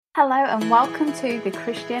Hello and welcome to the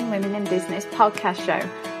Christian Women in Business podcast show.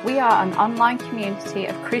 We are an online community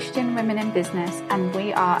of Christian women in business and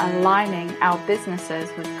we are aligning our businesses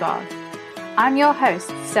with God. I'm your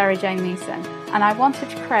host, Sarah Jane Neeson, and I wanted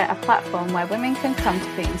to create a platform where women can come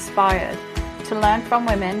to be inspired, to learn from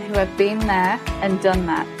women who have been there and done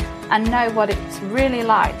that, and know what it's really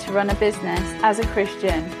like to run a business as a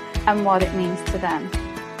Christian and what it means to them.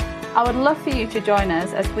 I would love for you to join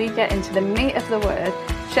us as we get into the meat of the word,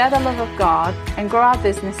 share the love of God, and grow our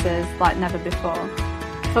businesses like never before.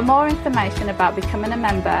 For more information about becoming a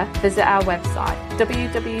member, visit our website,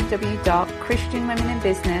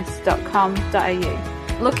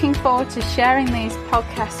 www.christianwomeninbusiness.com.au. Looking forward to sharing these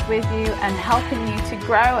podcasts with you and helping you to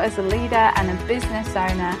grow as a leader and a business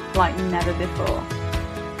owner like never before.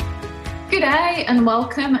 Good day and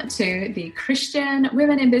welcome to the Christian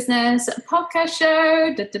Women in Business podcast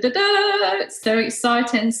show. It's so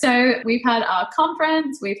exciting. So we've had our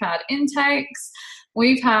conference, we've had intakes,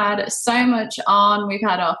 we've had so much on. We've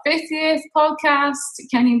had our 50th podcast.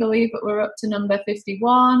 Can you believe that we're up to number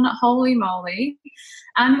 51? Holy moly.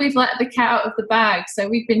 And we've let the cat out of the bag. So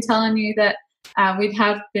we've been telling you that we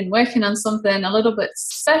have been working on something a little bit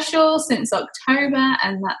special since October,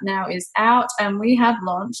 and that now is out, and we have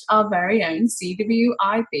launched our very own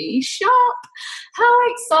CWIB shop.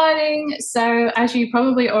 How exciting! So as you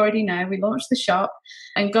probably already know, we launched the shop,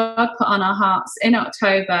 and God put on our hearts in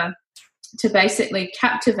October to basically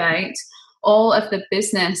captivate all of the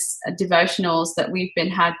business devotionals that we've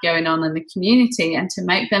had going on in the community and to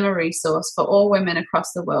make them a resource for all women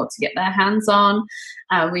across the world to get their hands on.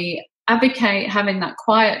 We advocate having that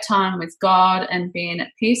quiet time with God and being at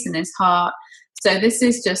peace in his heart. So this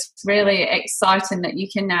is just really exciting that you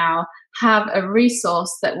can now have a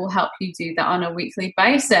resource that will help you do that on a weekly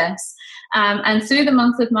basis. And through the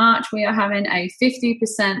month of March, we are having a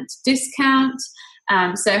 50% discount.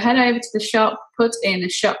 So head over to the shop, put in a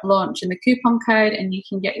shop launch in the coupon code, and you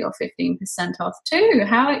can get your 15% off too.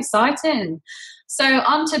 How exciting. So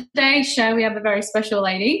on today's show, we have a very special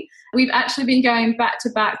lady. We've actually been going back to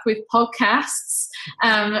back with podcasts,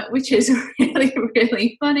 which is really,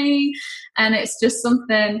 really funny. And it's just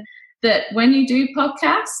something that when you do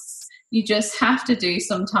podcasts, you just have to do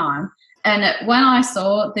sometime. And when I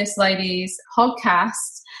saw this lady's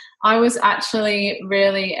podcast, I was actually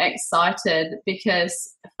really excited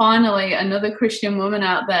because finally another Christian woman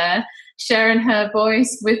out there sharing her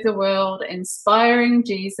voice with the world, inspiring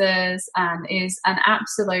Jesus, and is an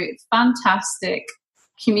absolute fantastic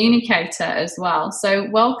communicator as well. So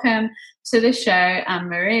welcome to the show,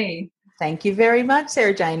 Anne-Marie. Thank you very much,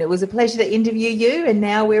 Sarah Jane. It was a pleasure to interview you, and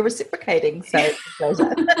now we're reciprocating. So it's a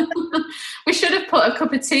pleasure. We should have put a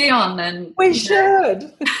cup of tea on and we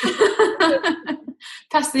should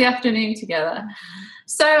pass the afternoon together.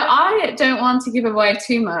 So I don't want to give away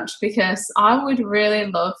too much because I would really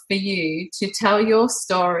love for you to tell your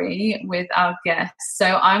story with our guests.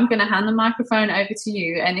 So I'm going to hand the microphone over to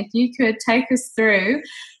you, and if you could take us through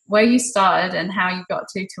where you started and how you got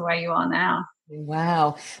to where you are now.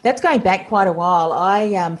 Wow. That's going back quite a while.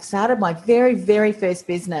 I started my very, very first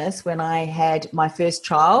business when I had my first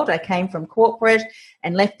child. I came from corporate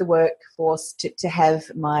and left the workforce to have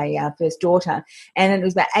my first daughter. And it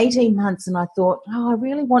was about 18 months, and I thought, I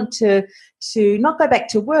really want to not go back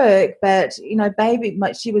to work, but, baby,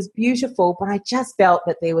 she was beautiful, but I just felt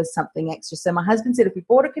that there was something extra. So my husband said, if we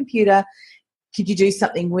bought a computer, could you do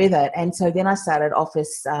something with it? And so then I started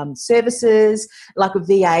office services, like a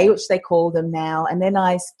VA, which they call them now. And then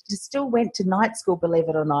I still went to night school, believe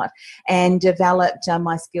it or not, and developed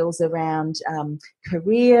my skills around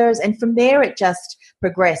careers. And from there, it just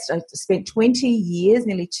progressed. I spent 20 years,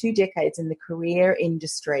 nearly 2 decades in the career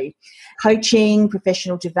industry, coaching,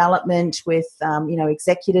 professional development with,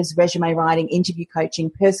 executives, resume writing, interview coaching,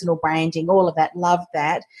 personal branding, all of that. Loved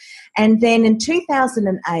that. And then in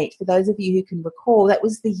 2008, for those of you who can recall, that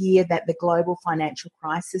was the year that the global financial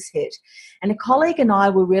crisis hit. And a colleague and I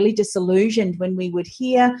were really disillusioned when we would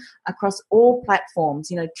hear across all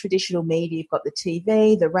platforms, traditional media, you've got the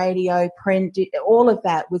TV, the radio, print, all of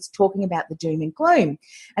that was talking about the doom and gloom.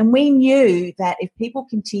 And we knew that if people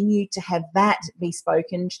continued to have that be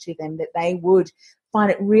spoken to them, that they would find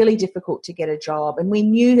it really difficult to get a job. And we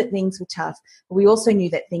knew that things were tough, but we also knew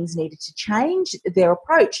that things needed to change their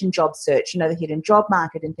approach in job search, the hidden job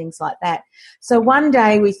market and things like that. So one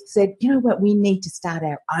day we said, you know what, we need to start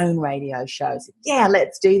our own radio show. So, yeah,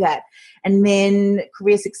 let's do that. And then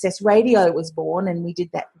Career Success Radio was born, and we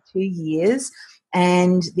did that for 2 years.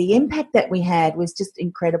 And the impact that we had was just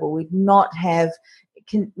incredible. We'd not have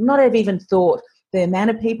even thought the amount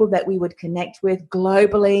of people that we would connect with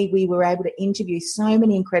globally. We were able to interview so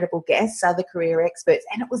many incredible guests, other career experts,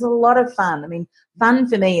 and it was a lot of fun. I mean, fun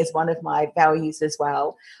for me is one of my values as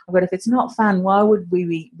well. But if it's not fun, why would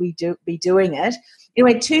we be doing it?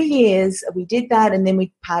 Anyway, 2 years we did that, and then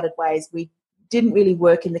we parted ways. We didn't really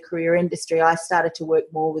work in the career industry. I started to work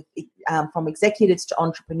more with from executives to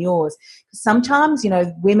entrepreneurs. Sometimes,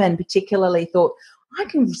 women particularly thought, I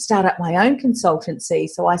can start up my own consultancy.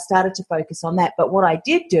 So I started to focus on that. But what I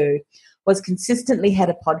did do was consistently had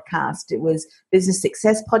a podcast. It was Business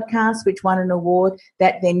Success Podcast, which won an award.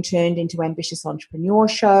 That then turned into Ambitious Entrepreneur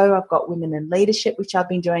Show. I've got Women in Leadership, which I've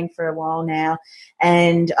been doing for a while now.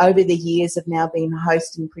 And over the years, I've now been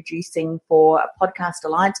hosting and producing for podcast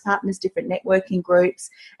alliance partners, different networking groups,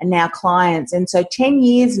 and now clients. And so 10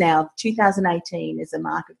 years now, 2018 is a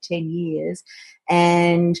mark of 10 years.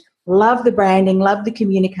 And love the branding, love the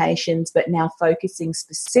communications, but now focusing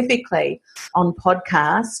specifically on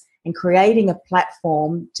podcasts and creating a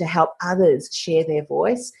platform to help others share their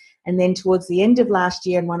voice. And then towards the end of last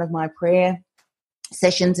year, in one of my prayer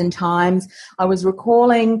sessions and times, I was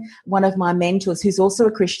recalling one of my mentors who's also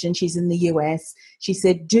a Christian. She's in the US. She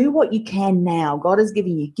said, do what you can now. God has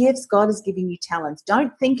given you gifts. God has given you talents.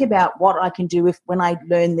 Don't think about what I can do when I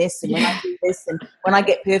learn this and when I do this and when I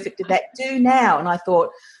get perfect at that. Do now. And I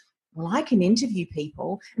thought, well, I can interview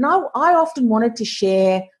people. And I often wanted to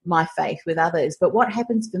share my faith with others. But what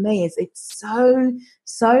happens for me is it's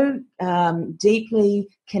so deeply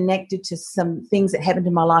connected to some things that happened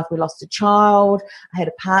in my life. We lost a child. I had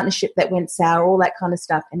a partnership that went sour, all that kind of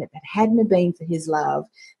stuff. And if it hadn't been for his love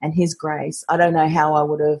and his grace, I don't know how I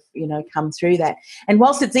would have, come through that. And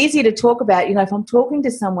whilst it's easier to talk about, if I'm talking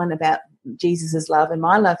to someone about Jesus's love and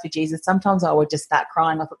my love for Jesus, sometimes I would just start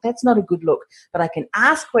crying. I thought, that's not a good look, but I can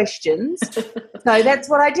ask questions. So that's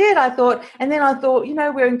what I did. I thought,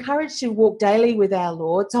 we're encouraged to walk daily with our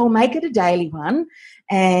Lord, so I'll make it a daily one.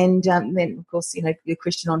 And then, of course, the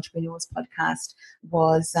Christian Entrepreneurs podcast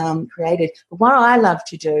was created. But what I love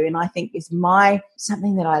to do, and I think is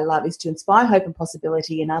something that I love, is to inspire hope and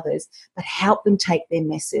possibility in others, but help them take their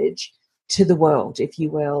message to the world, if you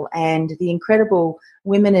will. And the incredible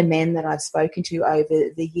women and men that I've spoken to over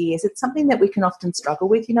the years, it's something that we can often struggle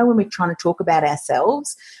with. When we're trying to talk about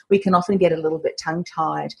ourselves, we can often get a little bit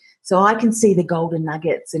tongue-tied. So I can see the golden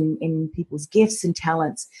nuggets in people's gifts and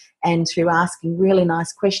talents, and through asking really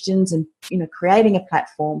nice questions and, creating a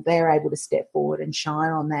platform, they're able to step forward and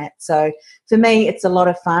shine on that. So for me, it's a lot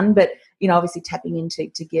of fun, but, obviously tapping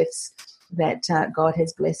into gifts that God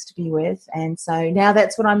has blessed me with. And so now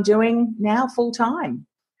that's what I'm doing now full time.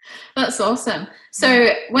 That's awesome.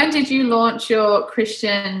 So when did you launch your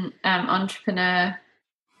Christian Entrepreneur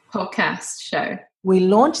podcast show? We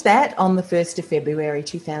launched that on the 1st of February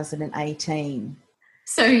 2018.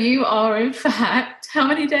 So you are, in fact, how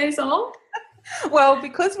many days old? Well,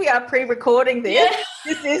 because we are pre-recording this,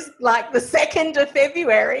 This is like the 2nd of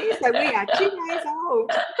February, so we are 2 days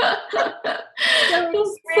old. So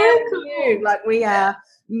it's really new, like we are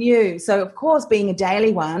new. So, of course, being a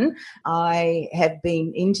daily one, I have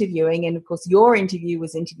been interviewing, and, of course, your interview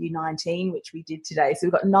was interview 19, which we did today. So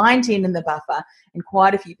we've got 19 in the buffer and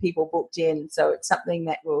quite a few people booked in, so it's something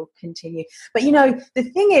that will continue. But, the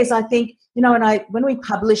thing is, I think, when we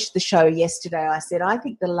published the show yesterday, I said, I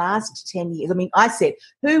think the last 10 years, I said,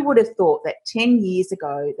 who would have thought that 10 years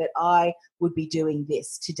ago that I would be doing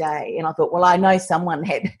this today? And I thought, well, I know someone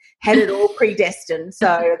had it all predestined,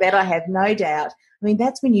 so that I have no doubt.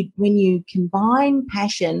 That's when you combine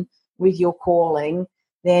passion with your calling,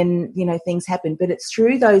 then, things happen. But it's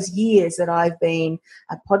through those years that I've been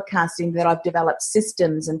podcasting that I've developed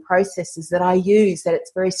systems and processes that I use, that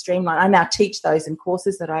it's very streamlined. I now teach those in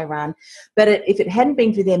courses that I run. But if it hadn't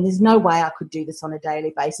been for them, there's no way I could do this on a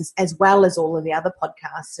daily basis, as well as all of the other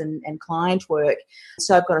podcasts and client work.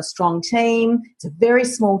 So I've got a strong team. It's a very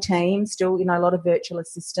small team, still, a lot of virtual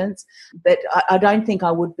assistants. But I don't think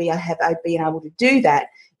I'd been able to do that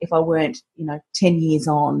if I weren't, 10 years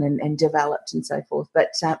on and developed and so forth. But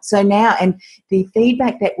so now, and the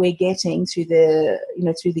feedback that we're getting through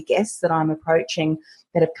the guests that I'm approaching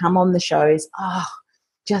that have come on the show is,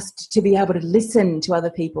 just to be able to listen to other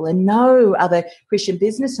people and know other Christian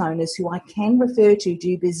business owners who I can refer to,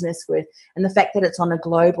 do business with, and the fact that it's on a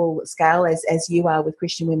global scale as you are with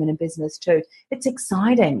Christian Women in Business too. It's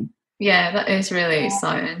exciting. Yeah, that is really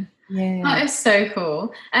exciting. Yeah. That is so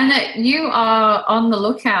cool. And you are on the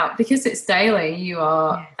lookout, because it's daily, you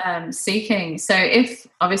are seeking. So if,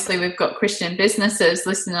 obviously, we've got Christian businesses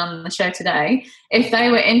listening on the show today, if they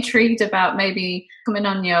were intrigued about maybe coming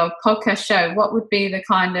on your podcast show, what would be the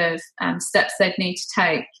kind of steps they'd need to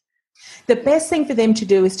take? The best thing for them to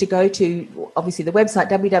do is to go to, obviously, the website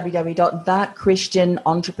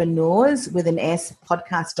www.thechristianentrepreneurs with an S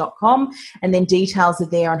podcast.com, and then details are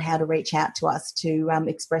there on how to reach out to us to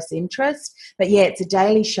express interest. But yeah, it's a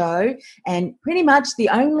daily show, and pretty much the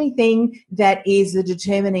only thing that is the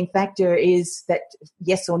determining factor is that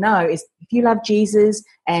yes or no is if you love Jesus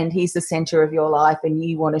and he's the center of your life and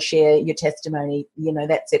you want to share your testimony,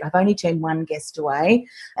 that's it. I've only turned one guest away,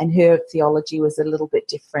 and her theology was a little bit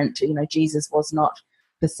different. Jesus was not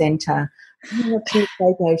the center. I don't know what church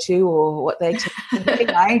they go to or what they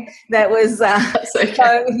anyway, that was okay. So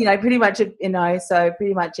pretty much so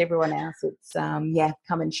pretty much everyone else, it's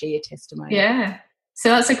come and share your testimony. Yeah. So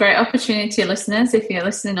that's a great opportunity, listeners, if you're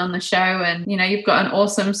listening on the show and, you've got an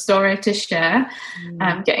awesome story to share,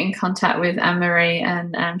 get in contact with Anne-Marie,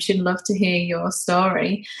 and she'd love to hear your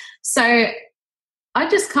story. So I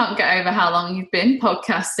just can't get over how long you've been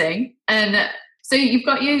podcasting. And so you've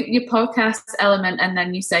got your podcast element, and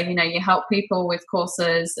then you say, you help people with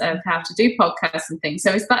courses of how to do podcasts and things.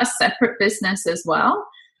 So is that a separate business as well?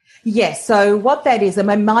 Yes. So what that is,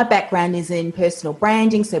 my background is in personal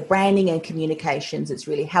branding, so branding and communications. It's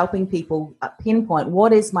really helping people pinpoint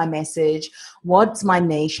what is my message, what's my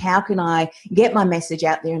niche, how can I get my message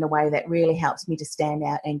out there in a way that really helps me to stand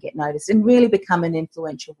out and get noticed and really become an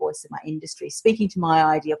influential voice in my industry, speaking to my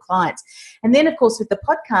ideal clients. And then, of course, with the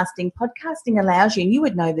podcasting allows you, and you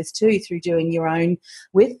would know this too through doing your own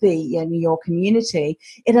with your community,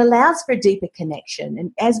 it allows for a deeper connection.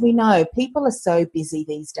 And as we know, people are so busy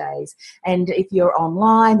these days. And if you're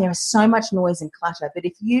online, there is so much noise and clutter. But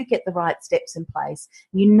if you get the right steps in place,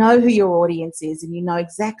 you know who your audience is and you know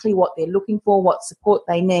exactly what they're looking for, what support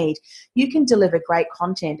they need, you can deliver great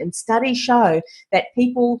content. And studies show that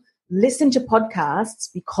people listen to podcasts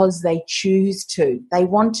because they choose to, they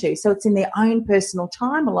want to. So it's in their own personal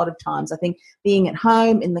time a lot of times. I think being at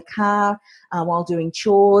home, in the car, while doing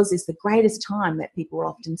chores is the greatest time that people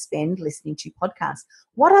often spend listening to podcasts.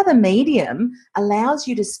 What other medium allows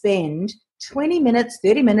you to spend 20 minutes,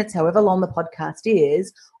 30 minutes, however long the podcast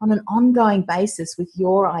is, on an ongoing basis with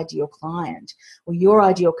your ideal client or your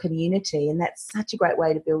ideal community? And that's such a great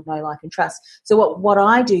way to build know, like, and trust. So what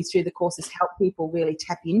I do through the course is help people really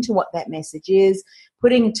tap into what that message is,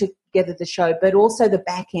 putting together the show, but also the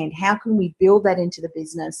back end. How can we build that into the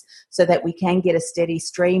business so that we can get a steady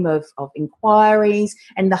stream of inquiries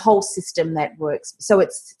and the whole system that works? So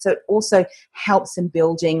it also helps in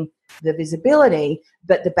building the visibility,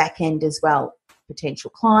 but the back end as well, potential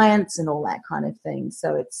clients and all that kind of thing.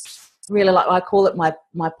 So it's really like, I call it my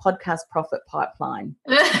podcast profit pipeline.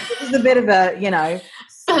 It's a bit of a,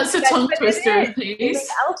 that's a tongue twister, please.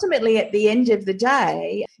 Ultimately, at the end of the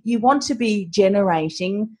day, you want to be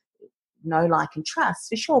generating know, like, and trust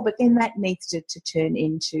for sure, but then that needs to turn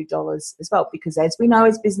into dollars as well, because as we know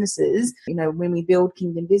as businesses, when we build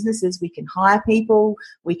kingdom businesses, we can hire people,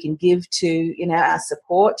 we can give to our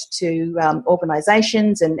support to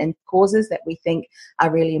organizations and causes that we think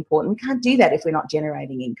are really important. We can't do that if we're not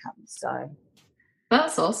generating income. So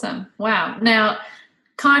that's awesome. Wow. Now,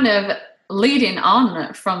 kind of leading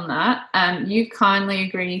on from that, you kindly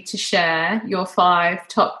agreed to share your 5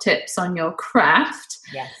 top tips on your craft.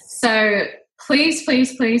 Yes. So please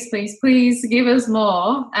give us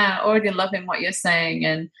more. Already loving what you're saying,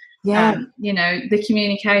 and the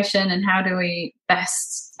communication and how do we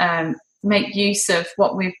best make use of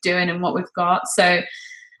what we're doing and what we've got. So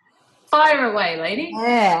fire away, lady.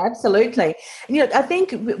 Yeah, absolutely. I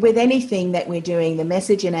think with anything that we're doing, the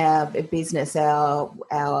message in our business,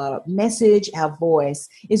 our message, our voice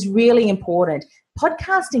is really important.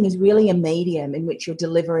 Podcasting is really a medium in which you're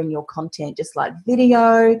delivering your content, just like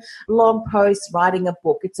video, blog posts, writing a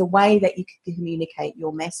book. It's a way that you can communicate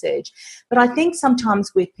your message. But I think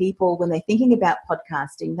sometimes with people, when they're thinking about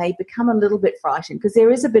podcasting, they become a little bit frightened because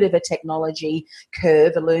there is a bit of a technology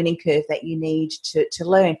curve, a learning curve that you need to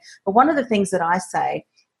learn. But one of the things that I say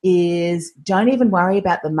is don't even worry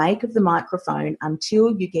about the make of the microphone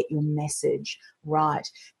until you get your message right.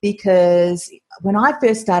 Because when I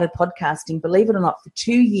first started podcasting, believe it or not, for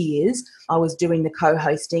 2 years, I was doing the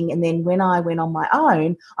co-hosting. And then when I went on my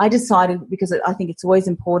own, I decided, because I think it's always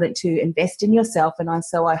important to invest in yourself. And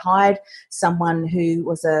so I hired someone who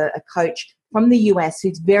was a coach from the US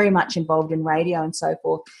who's very much involved in radio and so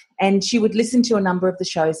forth. And she would listen to a number of the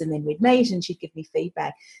shows and then we'd meet and she'd give me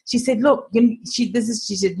feedback. She said, look, she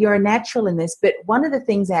said, you're a natural in this, but one of the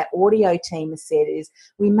things our audio team has said is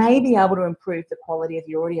we may be able to improve the quality of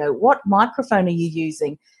your audio. What microphone are you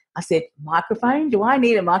using? I said, microphone? Do I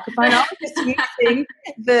need a microphone? I was just using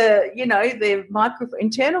the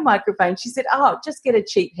internal microphone. She said, just get a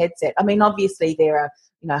cheap headset. I mean, obviously there are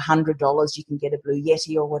 $100 you can get a Blue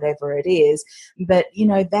Yeti or whatever it is. But,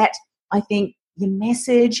 that, I think, your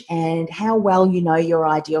message and how well you know your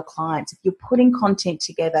ideal clients. If you're putting content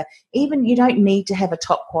together, even you don't need to have a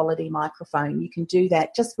top quality microphone. You can do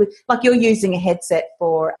that just with, like you're using a headset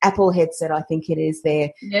for Apple headset, I think it is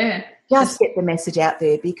there. Yeah. Just get the message out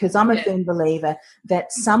there, because I'm a firm believer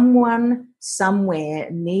that someone somewhere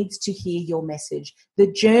needs to hear your message.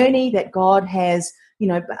 The journey that God has,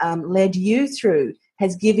 led you through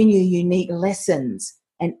has given you unique lessons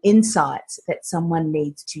and insights that someone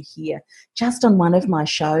needs to hear. Just on one of my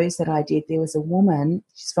shows that I did, there was a woman,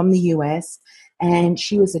 she's from the US, and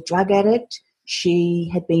she was a drug addict.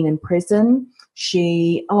 She had been in prison.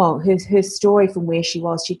 Her story from where she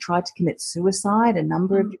was, she tried to commit suicide a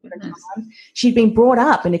number of different times. She'd been brought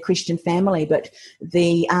up in a Christian family, but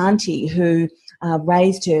the auntie who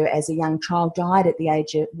raised her as a young child died at the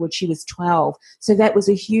age of, she was 12. So that was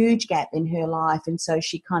a huge gap in her life. And so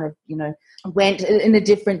she kind of, went in a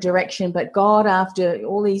different direction. But God, after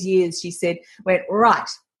all these years, she said, went, right,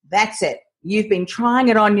 that's it. You've been trying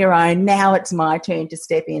it on your own. Now it's my turn to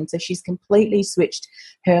step in. So she's completely switched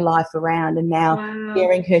her life around and now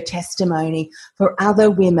sharing her testimony for other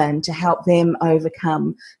women to help them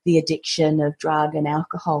overcome the addiction of drug and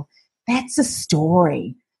alcohol. That's a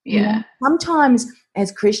story. Yeah. Sometimes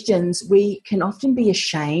as Christians, we can often be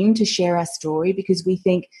ashamed to share our story because we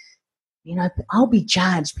think, I'll be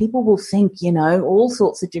judged. People will think, all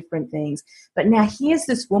sorts of different things. But now here's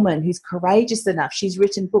this woman who's courageous enough. She's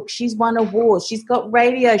written books. She's won awards. She's got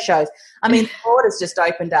radio shows. I mean, the Lord has just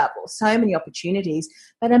opened up so many opportunities.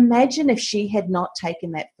 But imagine if she had not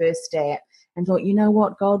taken that first step and thought, you know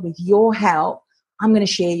what, God, with your help, I'm going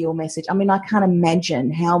to share your message. I mean, I can't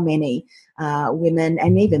imagine how many women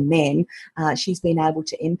and even men she's been able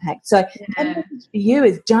to impact. So my message for you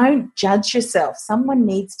is don't judge yourself. Someone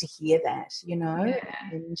needs to hear that,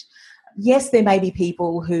 And yes, there may be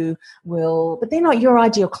people who will, but they're not your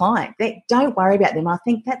ideal client. Don't worry about them. I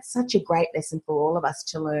think that's such a great lesson for all of us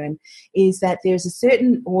to learn, is that there's a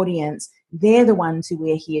certain audience. They're the ones who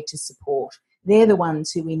we're here to support. They're the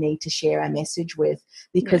ones who we need to share our message with,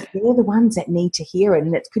 because they're the ones that need to hear it,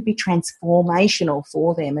 and it could be transformational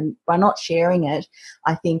for them. And by not sharing it,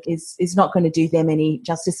 I think is not going to do them any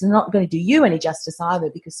justice. It's not going to do you any justice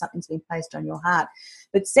either, because something's been placed on your heart.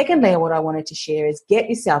 But secondly, what I wanted to share is get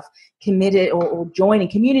yourself committed or join in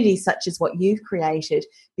communities such as what you've created,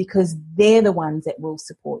 because they're the ones that will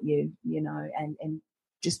support you, and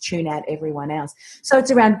just tune out everyone else. So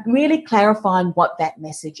it's around really clarifying what that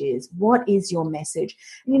message is. What is your message?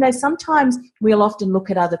 Sometimes we'll often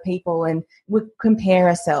look at other people and we compare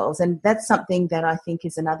ourselves, and that's something that I think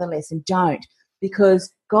is another lesson. Don't,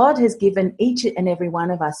 because God has given each and every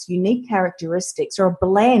one of us unique characteristics, or a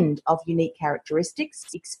blend of unique characteristics,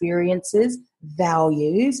 experiences,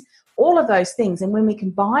 values, all of those things. And when we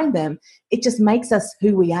combine them, it just makes us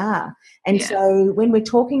who we are. And so when we're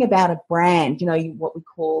talking about a brand,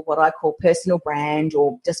 what I call personal brand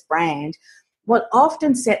or just brand, what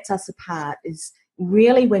often sets us apart is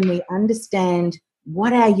really when we understand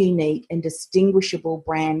what our unique and distinguishable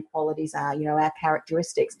brand qualities are, our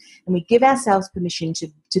characteristics. And we give ourselves permission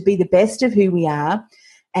to be the best of who we are,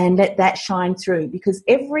 and let that shine through, because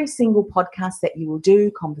every single podcast that you will do,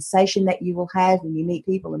 conversation that you will have when you meet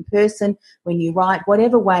people in person, when you write,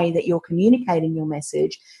 whatever way that you're communicating your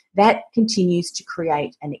message, that continues to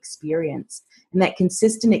create an experience. And that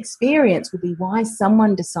consistent experience will be why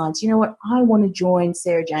someone decides, I want to join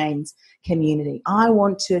Sarah Jane's community. I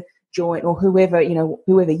want to join, or whoever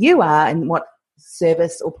you are and what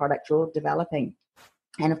service or product you're developing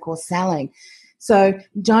and, of course, selling. So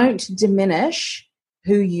don't diminish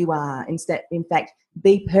who you are. Instead, in fact,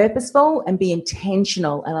 be purposeful and be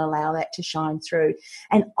intentional and allow that to shine through.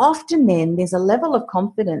 And often then there's a level of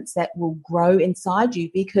confidence that will grow inside you,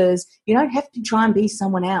 because you don't have to try and be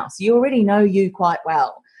someone else. You already know you quite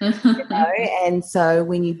well. And so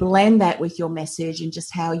when you blend that with your message and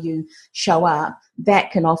just how you show up, that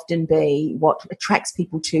can often be what attracts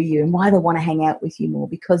people to you and why they want to hang out with you more,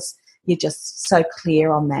 because you're just so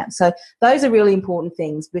clear on that. So those are really important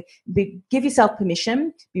things. Give yourself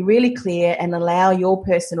permission, be really clear, and allow your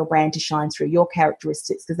personal brand to shine through, your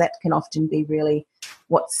characteristics, because that can often be really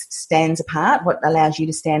what stands apart, what allows you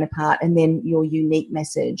to stand apart, and then your unique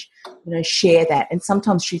message, share that. And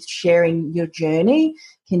sometimes sharing your journey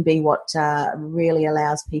can be what really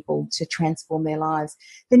allows people to transform their lives.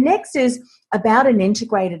 The next is about an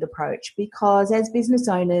integrated approach, because as business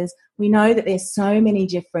owners, we know that there's so many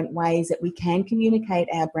different ways that we can communicate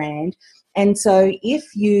our brand. And so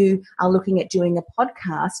if you are looking at doing a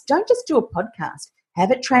podcast, don't just do a podcast.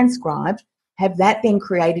 Have it transcribed, have that then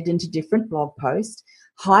created into different blog posts.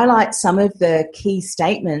 highlight some of the key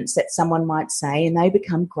statements that someone might say, and they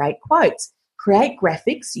become great quotes. Create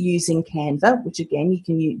graphics using Canva, which again, you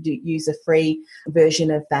can use a free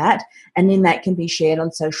version of that. And then that can be shared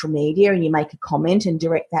on social media, and you make a comment and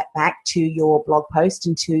direct that back to your blog post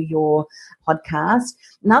and to your podcast.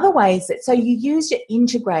 Another way is that, so you use your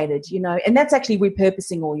integrated, and that's actually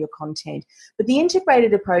repurposing all your content. But the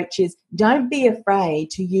integrated approach is, don't be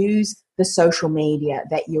afraid to use the social media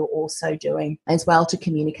that you're also doing as well to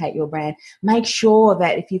communicate your brand. Make sure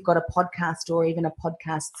that if you've got a podcast or even a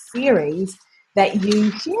podcast series, that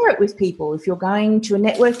you share it with people. If you're going to a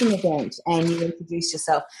networking event and you introduce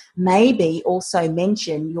yourself, maybe also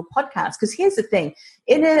mention your podcast. Because here's the thing,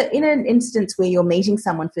 in an instance where you're meeting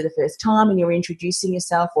someone for the first time and you're introducing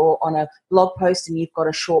yourself, or on a blog post and you've got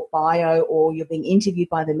a short bio, or you're being interviewed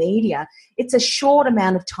by the media, it's a short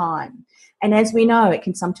amount of time. And as we know, it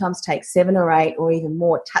can sometimes take 7 or 8 or even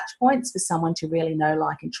more touch points for someone to really know,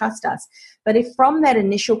 like, and trust us. But if from that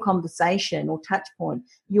initial conversation or touch point,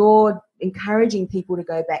 you're encouraging people to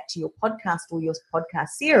go back to your podcast or your podcast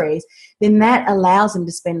series, then that allows them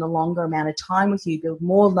to spend a longer amount of time with you, build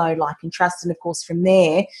more know, like, and trust. And of course, from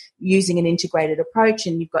there, using an integrated approach,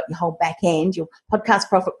 and you've got your whole back end, your podcast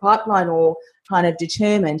profit pipeline, or kind of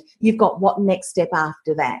determined, you've got what next step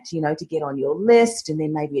after that, to get on your list, and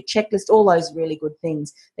then maybe a checklist, all those really good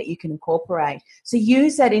things that you can incorporate. So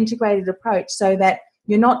use that integrated approach so that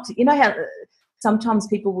you're not, how sometimes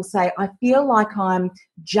people will say, I feel like I'm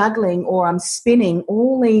juggling or I'm spinning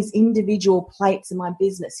all these individual plates in my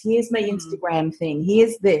business. Here's my Instagram thing.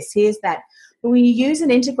 Here's this, here's that. But when you use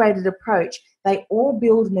an integrated approach, they all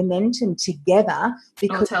build momentum together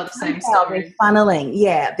because tell the same story. They're funneling.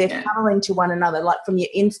 They're funneling to one another. Like from your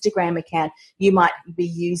Instagram account, you might be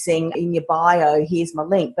using in your bio, here's my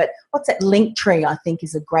link. But what's that Linktree, I think,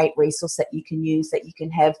 is a great resource that you can use, that you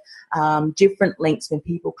can have different links when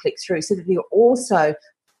people click through, so that you're also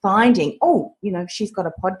finding, she's got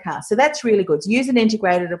a podcast. So that's really good. So use an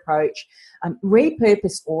integrated approach.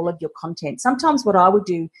 Repurpose all of your content. Sometimes what I would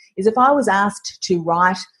do is, if I was asked to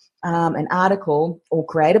write an article or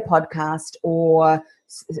create a podcast or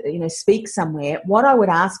speak somewhere, what I would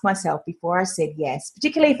ask myself before I said yes,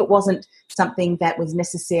 particularly if it wasn't something that was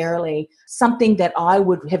necessarily something that I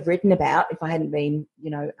would have written about if I hadn't been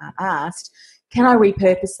asked, can I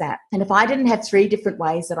repurpose that? And if I didn't have 3 different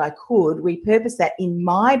ways that I could repurpose that in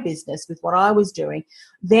my business with what I was doing,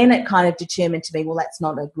 then it kind of determined to me, well, it's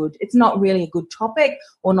not really a good topic,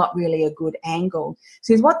 or not really a good angle.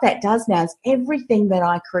 So what that does now is, everything that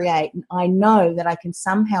I create, I know that I can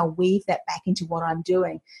somehow weave that back into what I'm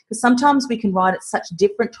doing. Because sometimes we can write at such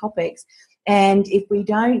different topics, and if we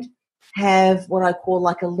don't have what I call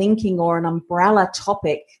like a linking or an umbrella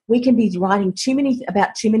topic, we can be writing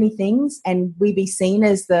about too many things, and we be seen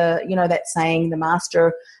as the, that saying, the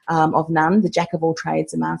master of none, the jack of all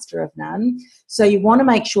trades, the master of none. So you want to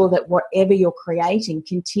make sure that whatever you're creating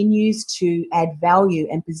continues to add value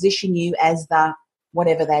and position you as the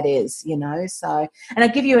whatever that is, So, and I'll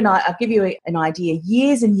give you an idea.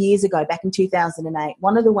 Years and years ago, back in 2008,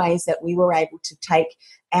 one of the ways that we were able to take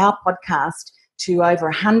our podcast to over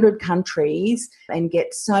 100 countries and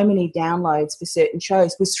get so many downloads for certain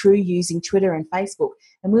shows was through using Twitter and Facebook.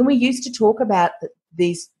 And when we used to talk about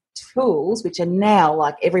these tools, which are now,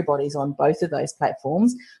 like, everybody's on both of those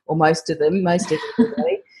platforms, or most everybody,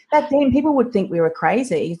 back then people would think we were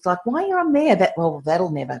crazy. It's like, why are you on there? That'll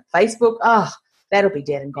never. Facebook, that'll be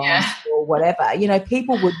dead and gone, or whatever.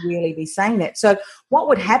 People would really be saying that. So what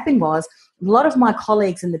would happen was, a lot of my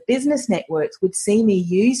colleagues in the business networks would see me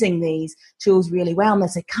using these tools really well, and they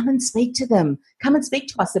say, come and speak to them. Come and speak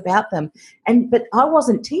to us about them. But I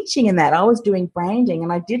wasn't teaching in that. I was doing branding,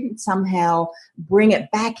 and I didn't somehow bring it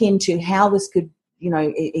back into how this could,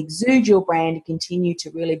 exude your brand and continue to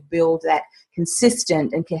really build that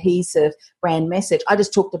consistent and cohesive brand message. I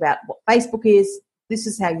just talked about what Facebook is. This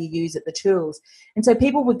is how you use it, the tools. And so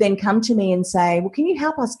people would then come to me and say, well, can you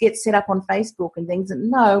help us get set up on Facebook and things? And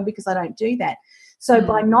no, because I don't do that. So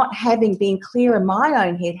by not being clear in my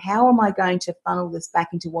own head, how am I going to funnel this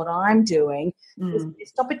back into what I'm doing? There's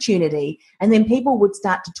this opportunity. And then people would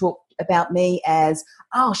start to talk about me as,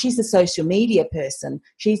 she's the social media person.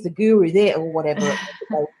 She's the guru there, or whatever they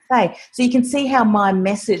would say. So you can see how my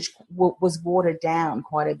message was watered down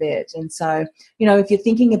quite a bit. And so, if you're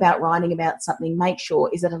thinking about writing about something, make sure,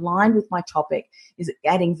 is it aligned with my topic? Is it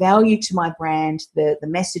adding value to my brand, the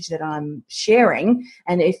message that I'm sharing?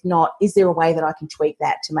 And if not, is there a way that I can tweak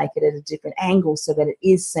that to make it at a different angle so that it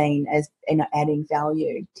is seen as adding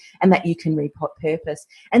value, and that you can repurpose?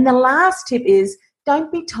 And the last tip is,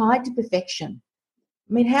 don't be tied to perfection.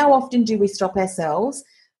 I mean, how often do we stop ourselves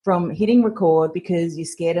from hitting record because you're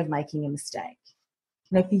scared of making a mistake.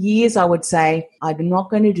 For years I would say, I'm not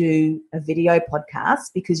going to do a video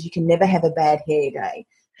podcast because you can never have a bad hair day.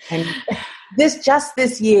 And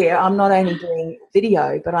this year, I'm not only doing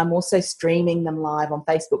video, but I'm also streaming them live on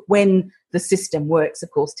Facebook when the system works,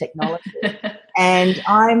 of course, technology. And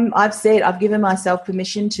I've given myself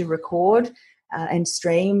permission to record and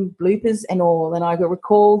stream bloopers and all. And I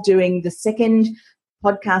recall doing the second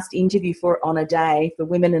podcast interview for On a Day for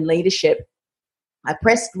Women in Leadership. I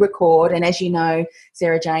pressed record, and as you know,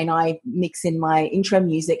 Sarah Jane, I mix in my intro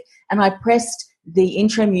music, and I pressed the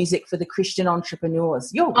intro music for the Christian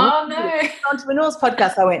Entrepreneurs. Entrepreneurs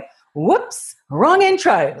podcast. I went, whoops, wrong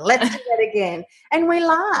intro. Let's do that again. And we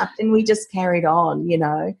laughed, and we just carried on,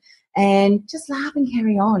 and just laugh and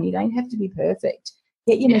carry on. You don't have to be perfect.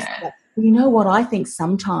 Get your message out. You know what? I think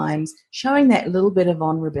sometimes showing that little bit of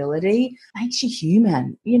vulnerability makes you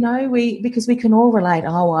human, because we can all relate.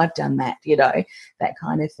 Oh, I've done that, that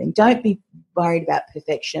kind of thing. Don't be worried about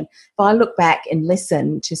perfection. If I look back and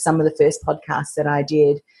listen to some of the first podcasts that I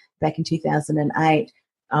did back in 2008,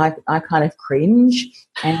 I kind of cringe.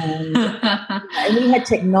 And, and we had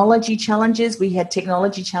technology challenges. We had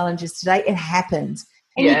technology challenges today. It happens.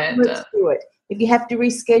 And you can do it. If you have to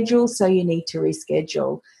reschedule, so you need to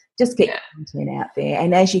reschedule. Just get your content out there.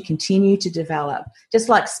 And as you continue to develop, just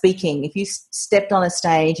like speaking, if you stepped on a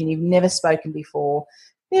stage and you've never spoken before,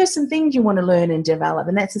 there are some things you want to learn and develop.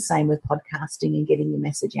 And that's the same with podcasting and getting your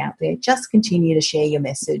message out there. Just continue to share your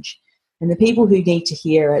message. And the people who need to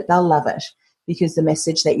hear it, they'll love it because the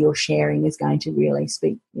message that you're sharing is going to really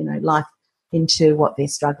speak, life into what they're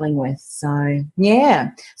struggling with. So,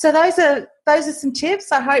 yeah. So those are some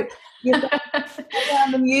tips. I hope you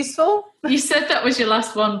found them useful. You said that was your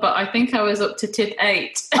last one, but I think I was up to tip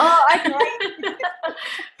 8. Oh, okay.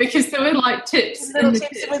 Because there were like tips. Little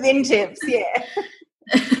tips within tips, yeah.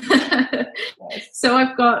 So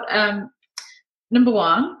I've got number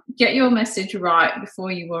 1, get your message right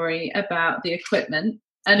before you worry about the equipment.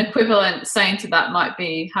 An equivalent saying to that might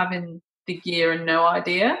be having the gear and no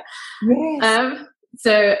idea. Yes.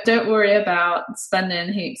 So don't worry about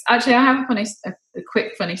spending heaps. Actually, I have a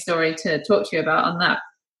quick funny story to talk to you about on that.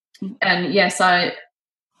 And yes,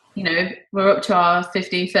 we're up to our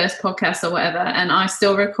 51st podcast or whatever, and I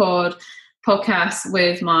still record podcasts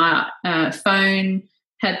with my phone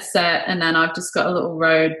headset, and then I've just got a little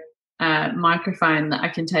Rode microphone that I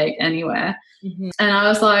can take anywhere. Mm-hmm. And I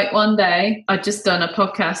was like, one day, I'd just done a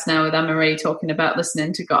podcast now with Anne-Marie talking about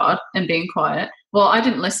listening to God and being quiet. Well, I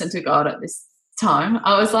didn't listen to God at this time.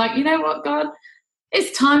 I was like, you know what, God?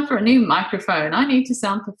 It's time for a new microphone. I need to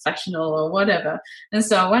sound professional or whatever. And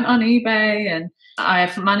so I went on eBay and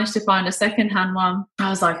I've managed to find a secondhand one. I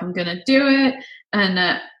was like, I'm going to do it. And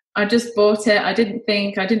I just bought it. I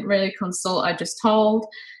didn't really consult. I just told.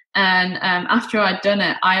 And after I'd done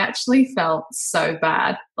it, I actually felt so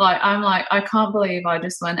bad. I'm like, I can't believe I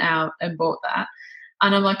just went out and bought that.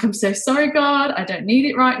 And I'm like, I'm so sorry, God. I don't need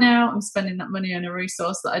it right now. I'm spending that money on a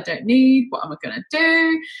resource that I don't need. What am I going to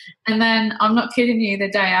do? And then, I'm not kidding you, the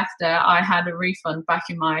day after, I had a refund back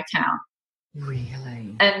in my account.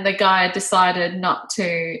 Really? And the guy had decided not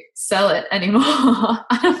to sell it anymore. And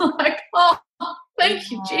I'm like, oh, thank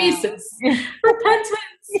you, Jesus. Repentance.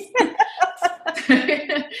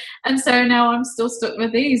 And so now I'm still stuck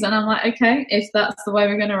with these. And I'm like, okay, if that's the way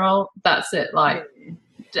we're going to roll, that's it.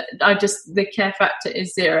 The care factor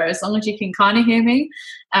is 0 as long as you can kind of hear me,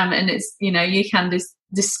 and it's you can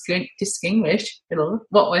distinguish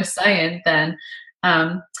what we're saying, then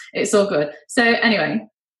it's all good. So anyway,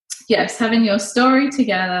 yes, having your story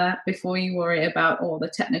together before you worry about all the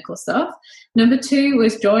technical stuff. Number 2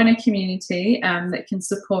 was join a community that can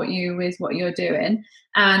support you with what you're doing.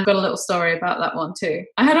 And got a little story about that one too.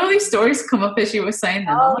 I had all these stories come up as you were saying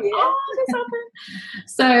them. Oh, this happened.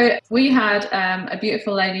 So we had a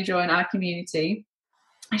beautiful lady join our community.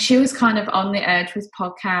 She was kind of on the edge with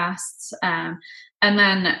podcasts. And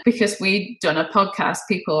then because we'd done a podcast,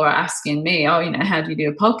 people were asking me, how do you do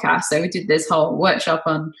a podcast? So we did this whole workshop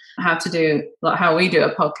on how we do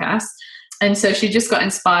a podcast. And so she just got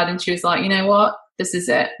inspired and she was like, you know what? This is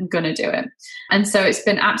it. I'm going to do it. And so it's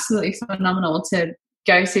been absolutely phenomenal to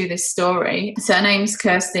go through this story. So her name's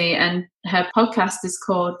Kirsty and her podcast is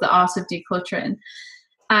called The Art of Decluttering.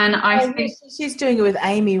 And I think she's doing it with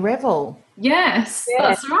Amy Revel. Yes,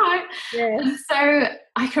 that's right. Yes. And so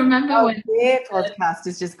I can remember when their podcast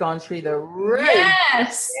has just gone through the roof.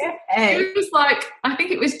 Yes. It was I think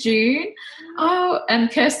it was June. Oh, and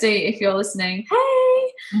Kirsty, if you're listening,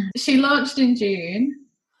 hey. She launched in June.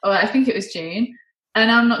 Or I think it was June. And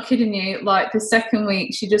I'm not kidding you, like the second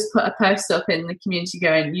week, she just put a post up in the community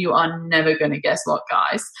going, "You are never going to guess what,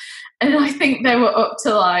 guys." And I think they were up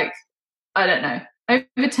to like, I don't know,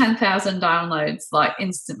 over 10,000 downloads, like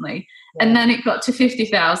instantly. Yeah. And then it got to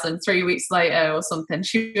 50,000 3 weeks later or something.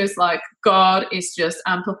 She was like, God is just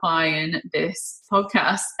amplifying this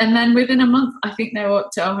podcast. And then within a month, I think they were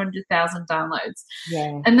up to 100,000 downloads.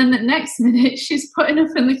 Yeah. And then the next minute, she's putting up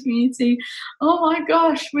in the community, "Oh my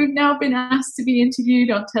gosh, we've now been asked to be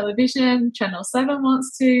interviewed on television. Channel 7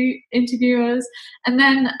 wants to interview us." And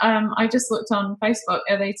then I just looked on Facebook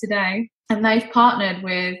earlier today, and they've partnered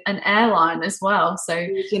with an airline as well. So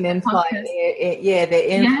you can in-flight,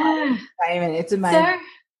 the in-flight payment. It's amazing. So,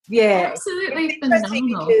 yeah, absolutely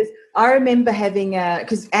phenomenal. Because I remember having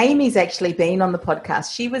because Amy's actually been on the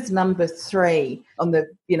podcast. She was number 3 on the,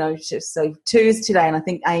 so 2 is today, and I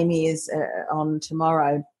think Amy is on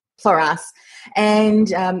tomorrow for us. And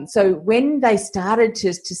so when they started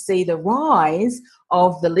to see the rise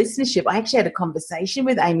of the listenership, I actually had a conversation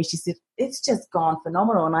with Amy. She said, "It's just gone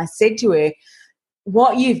phenomenal." And I said to her,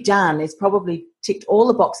 "What you've done is probably ticked all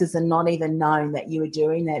the boxes and not even known that you were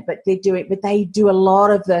doing that, but they do a lot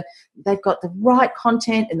of they've got the right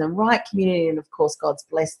content and the right community, and of course God's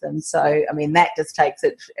blessed them." So, I mean, that just takes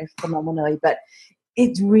it phenomenally, but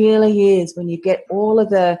it really is when you get all of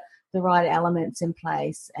the right elements in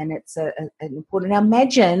place, and it's an important. Now,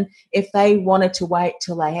 imagine if they wanted to wait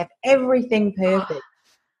till they have everything perfect.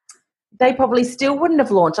 They probably still wouldn't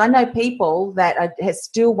have launched. I know people that are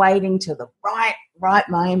still waiting till the right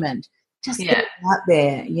moment. Just get it out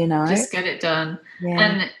there, Just get it done.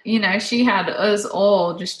 Yeah. And, she had us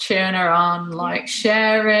all just cheering her on, like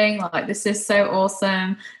sharing, like, "This is so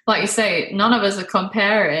awesome." Like you say, none of us are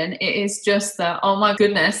comparing. It is just that, "Oh my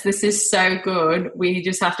goodness, this is so good. We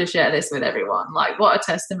just have to share this with everyone." Like, what a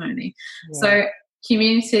testimony. Yeah. So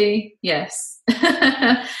community, yes.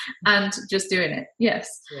 And just doing it, yes.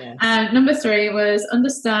 And number 3 was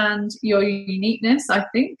understand your uniqueness. I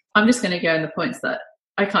think I'm just going to go in the points that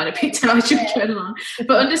I kind of picked out. I should go along.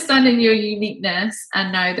 But understanding your uniqueness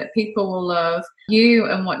and know that people will love you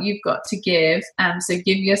and what you've got to give. So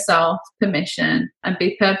give yourself permission and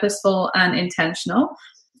be purposeful and intentional.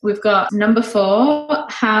 We've got number 4,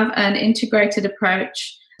 have an integrated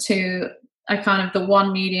approach to a kind of the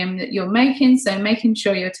one medium that you're making. So making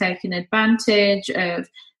sure you're taking advantage of,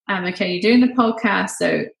 you're doing the podcast,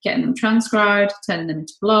 so getting them transcribed, turning them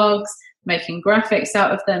into blogs, making graphics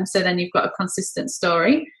out of them, so then you've got a consistent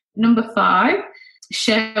story. Number 5,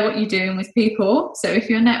 share what you're doing with people. So if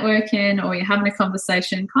you're networking or you're having a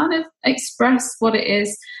conversation, kind of express what it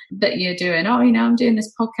is that you're doing. "Oh, I'm doing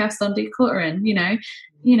this podcast on decluttering."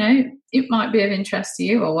 It might be of interest to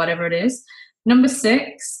you or whatever it is. Number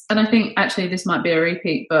 6, and I think actually this might be a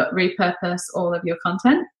repeat, but repurpose all of your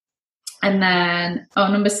content. And then,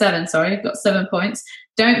 number 7, sorry, I've got 7 points.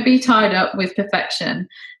 Don't be tied up with perfection.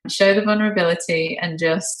 Show the vulnerability and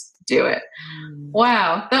just do it.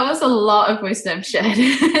 Wow, that was a lot of wisdom shared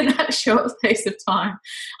in that short space of time.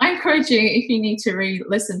 I encourage you, if you need to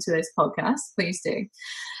re-listen to this podcast, please do.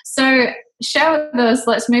 So share with us,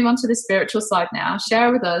 let's move on to the spiritual side now.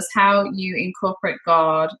 Share with us how you incorporate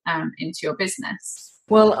God into your business.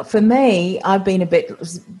 Well, for me, I've been a bit,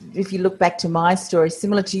 if you look back to my story,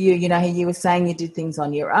 similar to you, how you were saying you did things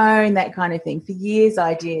on your own, that kind of thing. For years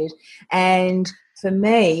I did. And for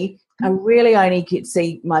me, I really only could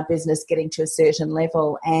see my business getting to a certain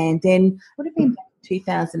level. And then would have been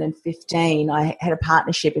 2015, I had a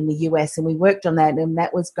partnership in the US and we worked on that, and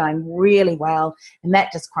that was going really well, and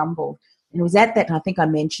that just crumbled. And it was at that, and I think I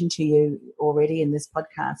mentioned to you already in this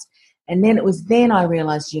podcast. And then it was then I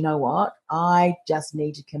realised, you know what, I just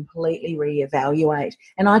need to completely reevaluate.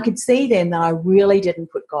 And I could see then that I really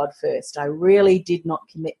didn't put God first. I really did not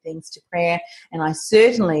commit things to prayer, and I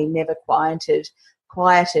certainly never quieted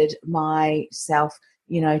myself,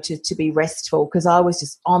 to be restful, because I was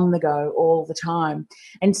just on the go all the time.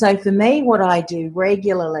 And so for me, what I do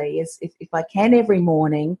regularly is if I can every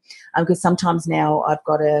morning, because sometimes now I've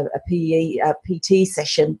got a PT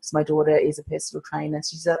session, because my daughter is a personal trainer.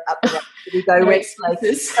 She's up to go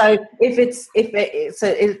regularly. So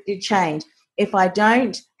it changed. If I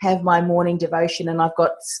don't have my morning devotion, and I've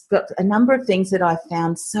got a number of things that I've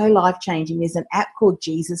found so life-changing. There's an app called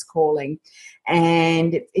Jesus Calling,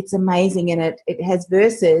 and it's amazing, and it has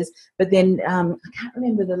verses, but then I can't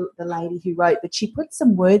remember the lady who wrote, but she put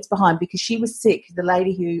some words behind because she was sick. The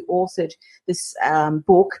lady who authored this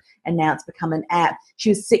book, and now it's become an app, she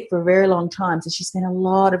was sick for a very long time, so she spent a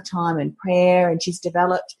lot of time in prayer, and she's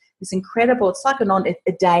developed this incredible, it's like a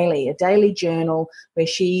daily journal where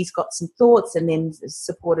she's got some thoughts and then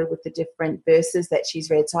supported with the different verses that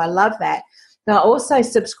she's read. So I love that. I also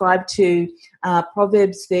subscribe to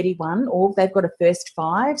Proverbs 31, or they've got a first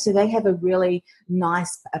 5. So they have a really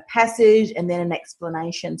nice passage and then an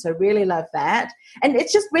explanation. So really love that. And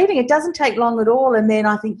it's just reading. It doesn't take long at all. And then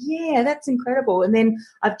I think, yeah, that's incredible. And then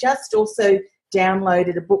I've just also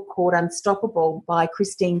downloaded a book called Unstoppable by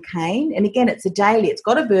Christine Caine. And again, it's a daily. It's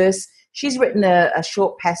got a verse. She's written a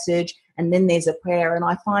short passage, and then there's a prayer. And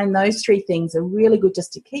I find those 3 things are really good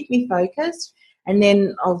just to keep me focused. And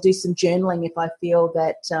then I'll do some journaling if I feel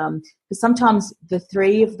that, because sometimes the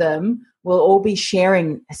 3 of them will all be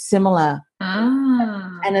sharing a similar,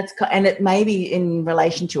 and it may be in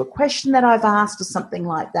relation to a question that I've asked or something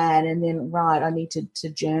like that. And then, right, I need to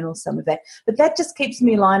journal some of that. But that just keeps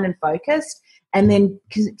me aligned and focused. And then,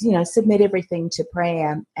 submit everything to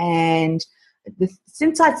prayer. And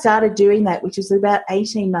since I started doing that, which was about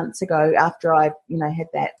 18 months ago, after I, had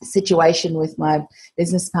that situation with my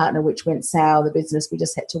business partner, which went sour, the business, we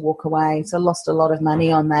just had to walk away. So I lost a lot of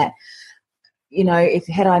money on that.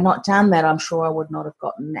 Had I not done that, I'm sure I would not have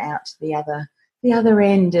gotten out the other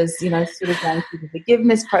end as, sort of going through the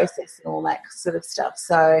forgiveness process and all that sort of stuff.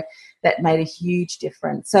 So that made a huge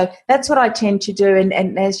difference. So that's what I tend to do.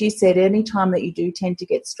 And as you said, any time that you do tend to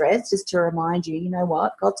get stressed, just to remind you, you know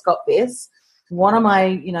what, God's got this. What am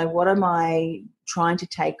I trying to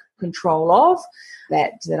take control of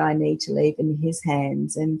that I need to leave in His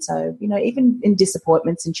hands? And so, even in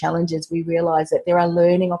disappointments and challenges, we realise that there are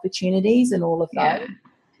learning opportunities in all of those. Yeah.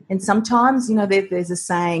 And sometimes, there's a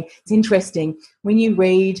saying, it's interesting, when you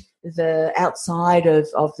read the outside of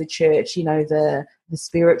the church, the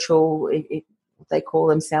spiritual, they call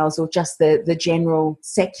themselves, or just the general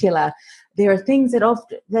secular, there are things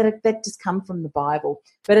that just come from the Bible.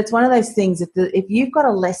 But it's one of those things that if you've got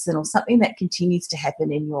a lesson or something that continues to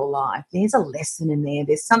happen in your life, there's a lesson in there.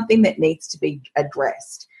 There's something that needs to be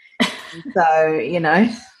addressed. So,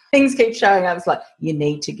 things keep showing up. It's like, you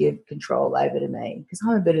need to give control over to me, because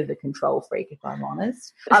I'm a bit of a control freak, if I'm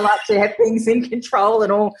honest. I like to have things in control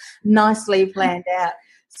and all nicely planned out.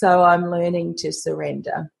 So I'm learning to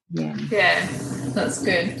surrender. Yeah, that's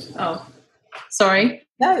good. Oh, sorry.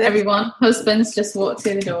 No, everyone, husbands just walked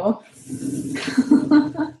through the door.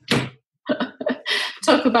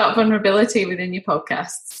 Talk about vulnerability within your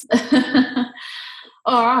podcasts.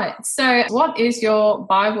 All right. So what is your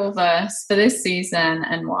Bible verse for this season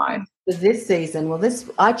and why? For this season,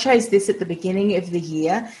 I chose this at the beginning of the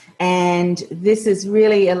year, and this is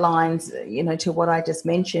really aligns, to what I just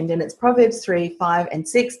mentioned. And it's Proverbs 3, 5, and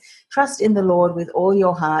 6. Trust in the Lord with all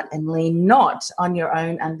your heart and lean not on your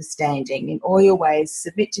own understanding. In all your ways,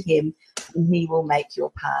 submit to Him, and He will make your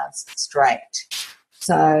paths straight.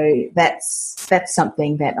 So that's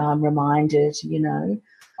something that I'm reminded,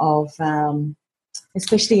 of.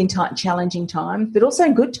 Especially in challenging times, but also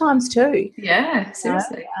in good times too. Yeah,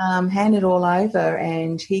 seriously. Hand it all over,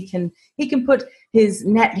 and he can put his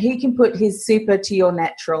super to your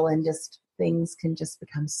natural, and just things can just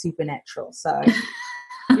become supernatural. So,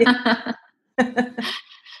 yeah.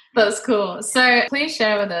 That's cool. So please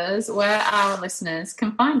share with us where our listeners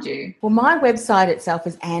can find you. Well, my website itself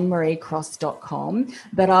is annemariecross.com,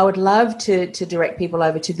 but I would love to direct people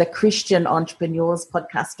over to the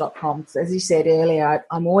christianentrepreneurspodcast.com. So as you said earlier,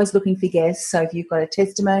 I'm always looking for guests. So if you've got a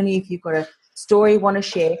testimony, if you've got a story you want to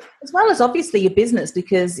share, as well as obviously your business,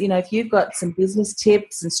 because, if you've got some business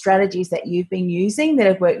tips and strategies that you've been using that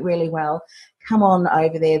have worked really well, come on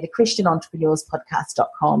over there, the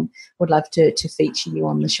christianentrepreneurspodcast.com. Would love to feature you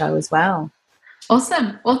on the show as well.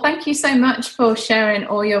 Awesome. Well, thank you so much for sharing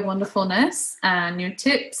all your wonderfulness and your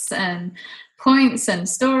tips and points and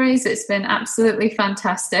stories. It's been absolutely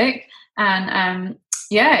fantastic. And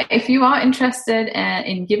if you are interested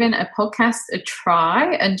in giving a podcast a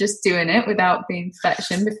try and just doing it without being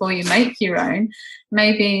perfection before you make your own,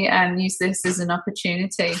 maybe use this as an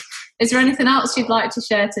opportunity. Is there anything else you'd like to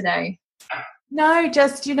share today? No,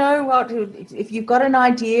 just, if you've got an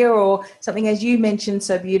idea or something, as you mentioned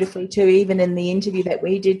so beautifully too, even in the interview that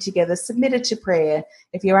we did together, submit it to prayer.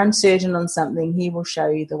 If you're uncertain on something, He will show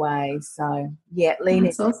you the way. So, lean in.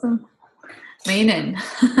 That's awesome. Lean in.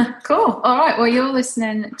 Cool. All right. Well, you're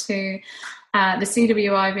listening to the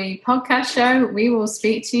CWIB podcast show. We will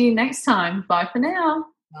speak to you next time. Bye for now.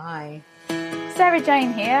 Bye. Sarah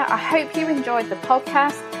Jane here. I hope you enjoyed the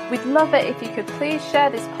podcast. We'd love it if you could please share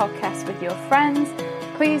this podcast with your friends.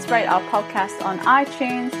 Please rate our podcast on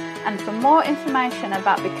iTunes. And for more information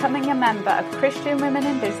about becoming a member of Christian Women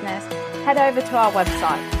in Business, head over to our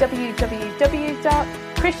website,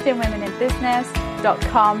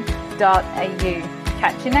 www.christianwomeninbusiness.com.au.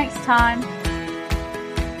 Catch you next time.